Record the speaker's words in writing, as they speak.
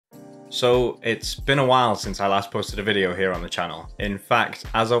So it's been a while since I last posted a video here on the channel. In fact,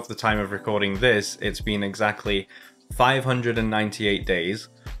 as of the time of recording this, it's been exactly 598 days,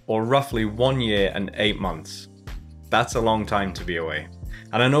 or roughly 1 year and 8 months. That's a long time to be away.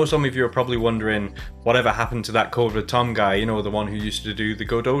 And I know some of you are probably wondering, whatever happened to that CodeWithTom guy, you know, the one who used to do the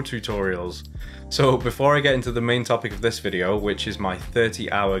Godot tutorials. So before I get into the main topic of this video, which is my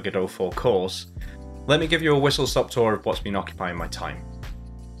 30-hour Godot 4 course, let me give you a whistle-stop tour of what's been occupying my time.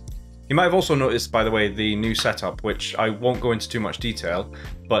 You might have also noticed, by the way, the new setup, which I won't go into too much detail,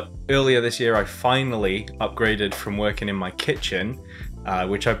 but earlier this year I finally upgraded from working in my kitchen,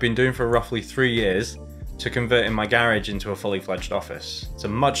 which I've been doing for roughly 3 years, to converting my garage into a fully fledged office. It's a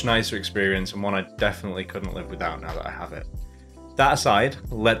much nicer experience and one I definitely couldn't live without now that I have it. That aside,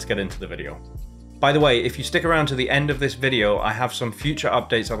 let's get into the video. By the way, if you stick around to the end of this video, I have some future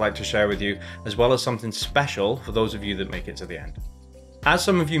updates I'd like to share with you, as well as something special for those of you that make it to the end. As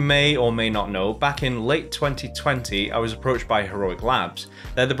some of you may or may not know, back in late 2020, I was approached by Heroic Labs.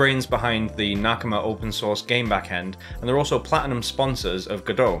 They're the brains behind the Nakama open source game backend, and they're also platinum sponsors of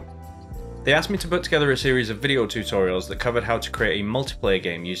Godot. They asked me to put together a series of video tutorials that covered how to create a multiplayer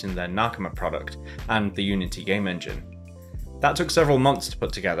game using their Nakama product and the Unity game engine. That took several months to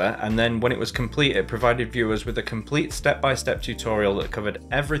put together, and then when it was complete, it provided viewers with a complete step-by-step tutorial that covered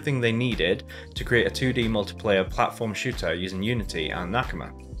everything they needed to create a 2D multiplayer platform shooter using Unity and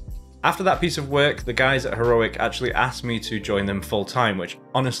Nakama. After that piece of work, the guys at Heroic actually asked me to join them full-time, which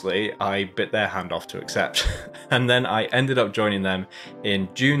honestly, I bit their hand off to accept. And then I ended up joining them in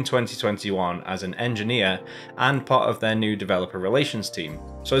June 2021 as an engineer and part of their new developer relations team.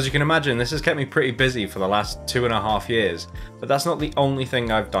 So as you can imagine, this has kept me pretty busy for the last 2.5 years, but that's not the only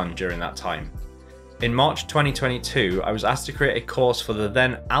thing I've done during that time. In March 2022, I was asked to create a course for the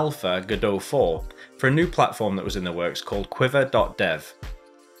then alpha Godot 4 for a new platform that was in the works called Quiver.dev.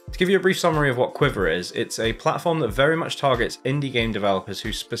 To give you a brief summary of what Quiver is, it's a platform that very much targets indie game developers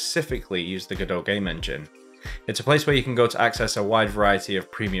who specifically use the Godot game engine. It's a place where you can go to access a wide variety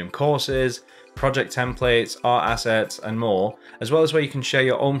of premium courses, project templates, art assets, and more, as well as where you can share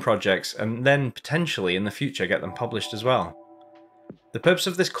your own projects and then potentially in the future get them published as well. The purpose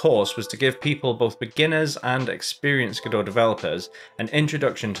of this course was to give people, both beginners and experienced Godot developers, an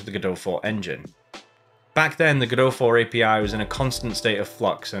introduction to the Godot 4 engine. Back then, the Godot 4 API was in a constant state of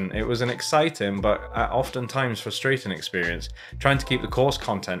flux, and it was an exciting but oftentimes frustrating experience, trying to keep the course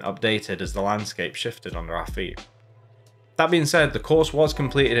content updated as the landscape shifted under our feet. That being said, the course was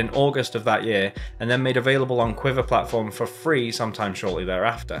completed in August of that year, and then made available on Quiver platform for free sometime shortly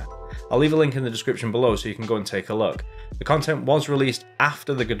thereafter. I'll leave a link in the description below so you can go and take a look. The content was released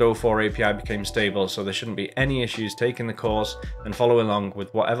after the Godot 4 API became stable, so there shouldn't be any issues taking the course and following along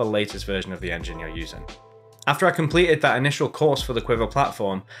with whatever latest version of the engine you're using. After I completed that initial course for the Quiver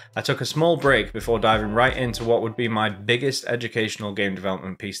platform, I took a small break before diving right into what would be my biggest educational game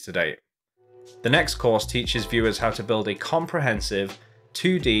development piece to date. The next course teaches viewers how to build a comprehensive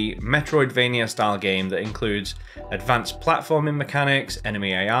 2D Metroidvania style game that includes advanced platforming mechanics,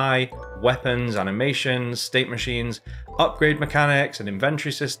 enemy AI, weapons, animations, state machines, upgrade mechanics, an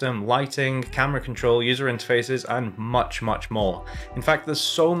inventory system, lighting, camera control, user interfaces, and much, much more. In fact, there's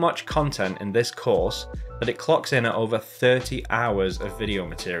so much content in this course that it clocks in at over 30 hours of video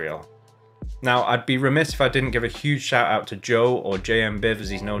material. Now, I'd be remiss if I didn't give a huge shout out to Joe, or JMBiv as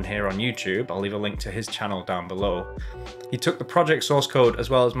he's known here on YouTube. I'll leave a link to his channel down below. He took the project source code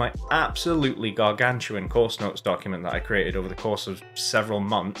as well as my absolutely gargantuan course notes document that I created over the course of several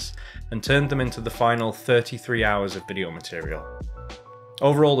months and turned them into the final 33 hours of video material.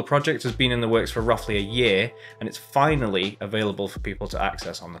 Overall, the project has been in the works for roughly a year, and it's finally available for people to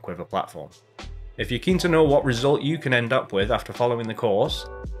access on the Quiver platform. If you're keen to know what result you can end up with after following the course,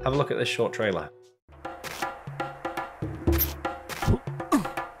 have a look at this short trailer.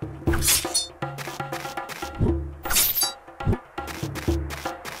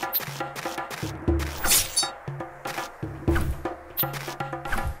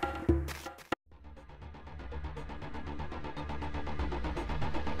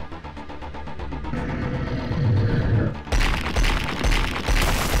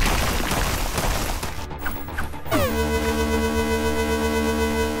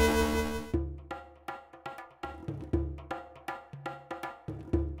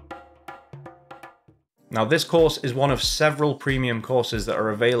 Now, this course is one of several premium courses that are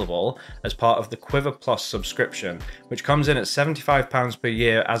available as part of the Quiver Plus subscription, which comes in at £75 per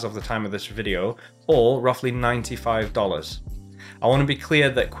year as of the time of this video, or roughly $95. I want to be clear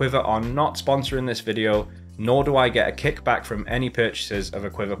that Quiver are not sponsoring this video, nor do I get a kickback from any purchases of a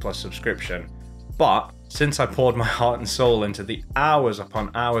Quiver Plus subscription, but Since I poured my heart and soul into the hours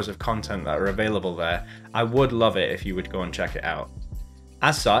upon hours of content that are available there, I would love it if you would go and check it out.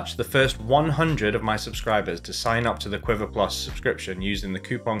 As such, the first 100 of my subscribers to sign up to the Quiver Plus subscription using the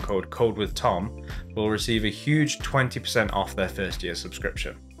coupon code CodeWithTom will receive a huge 20% off their first year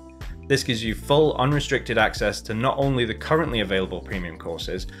subscription. This gives you full unrestricted access to not only the currently available premium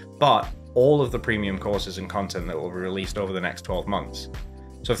courses, but all of the premium courses and content that will be released over the next 12 months.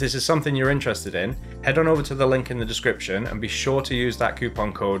 So if this is something you're interested in, head on over to the link in the description and be sure to use that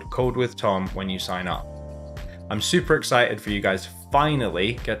coupon code CodeWithTom when you sign up. I'm super excited for you guys to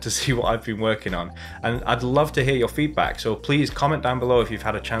finally get to see what I've been working on, and I'd love to hear your feedback, so please comment down below if you've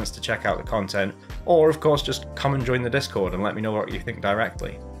had a chance to check out the content, or of course just come and join the Discord and let me know what you think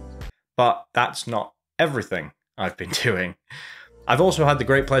directly. But that's not everything I've been doing. I've also had the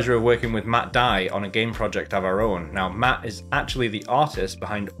great pleasure of working with Matt Dye on a game project of our own. Now, Matt is actually the artist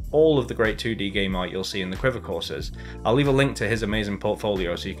behind all of the great 2D game art you'll see in the Quiver courses. I'll leave a link to his amazing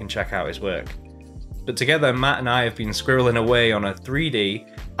portfolio so you can check out his work. But together, Matt and I have been squirreling away on a 3D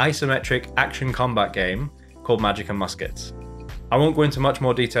isometric action combat game called Magic and Muskets. I won't go into much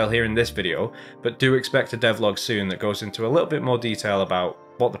more detail here in this video, but do expect a devlog soon that goes into a little bit more detail about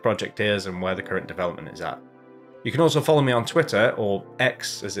what the project is and where the current development is at. You can also follow me on Twitter, or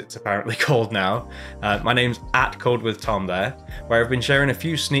X as it's apparently called now. My name's @CodeWithTom there, where I've been sharing a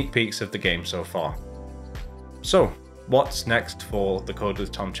few sneak peeks of the game so far. So, what's next for the Code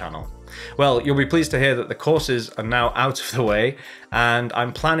with Tom channel? Well, you'll be pleased to hear that the courses are now out of the way, and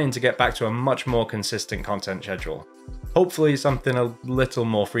I'm planning to get back to a much more consistent content schedule. Hopefully something a little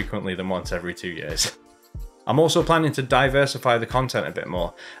more frequently than once every 2 years. I'm also planning to diversify the content a bit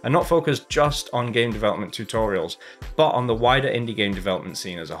more, and not focus just on game development tutorials, but on the wider indie game development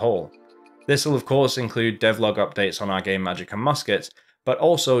scene as a whole. This will of course include devlog updates on our game Magic and Muskets, but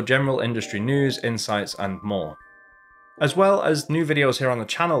also general industry news, insights, and more. As well as new videos here on the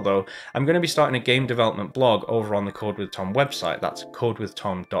channel though, I'm going to be starting a game development blog over on the Code with Tom website, that's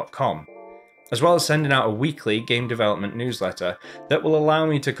CodeWithTom.com. As well as sending out a weekly game development newsletter that will allow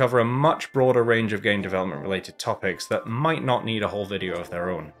me to cover a much broader range of game development related topics that might not need a whole video of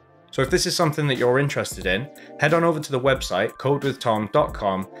their own. So if this is something that you're interested in, head on over to the website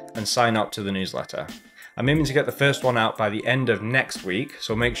CodeWithTom.com and sign up to the newsletter. I'm aiming to get the first one out by the end of next week,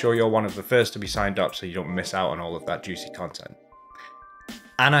 so make sure you're one of the first to be signed up so you don't miss out on all of that juicy content.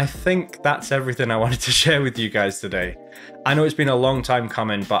 And I think that's everything I wanted to share with you guys today. I know it's been a long time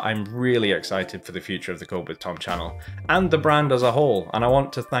coming, but I'm really excited for the future of the Code with Tom channel and the brand as a whole, and I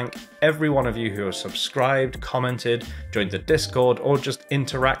want to thank every one of you who has subscribed, commented, joined the Discord, or just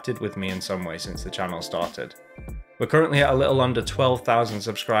interacted with me in some way since the channel started. We're currently at a little under 12,000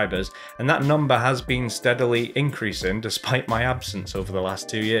 subscribers, and that number has been steadily increasing despite my absence over the last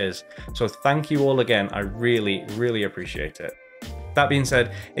 2 years. So thank you all again, I really appreciate it. That being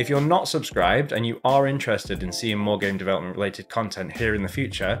said, if you're not subscribed and you are interested in seeing more game development related content here in the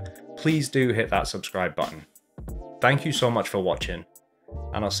future, please do hit that subscribe button. Thank you so much for watching,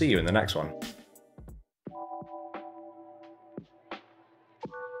 and I'll see you in the next one.